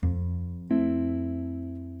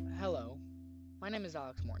name is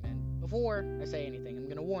Alex Morton, and before I say anything, I'm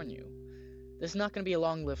going to warn you. This is not going to be a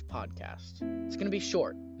long-lived podcast. It's going to be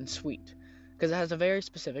short and sweet, because it has a very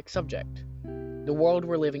specific subject. The world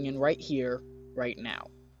we're living in right here, right now.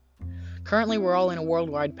 Currently, we're all in a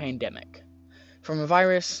worldwide pandemic, from a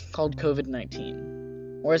virus called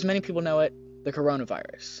COVID-19, or as many people know it, the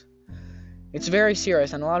coronavirus. It's very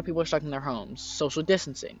serious, and a lot of people are stuck in their homes, social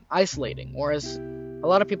distancing, isolating, or as a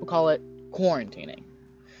lot of people call it, quarantining.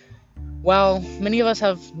 While many of us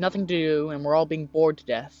have nothing to do and we're all being bored to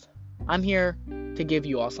death, I'm here to give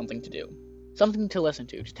you all something to do. Something to listen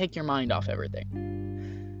to take your mind off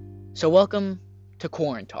everything. So welcome to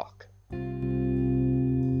Quarantalk.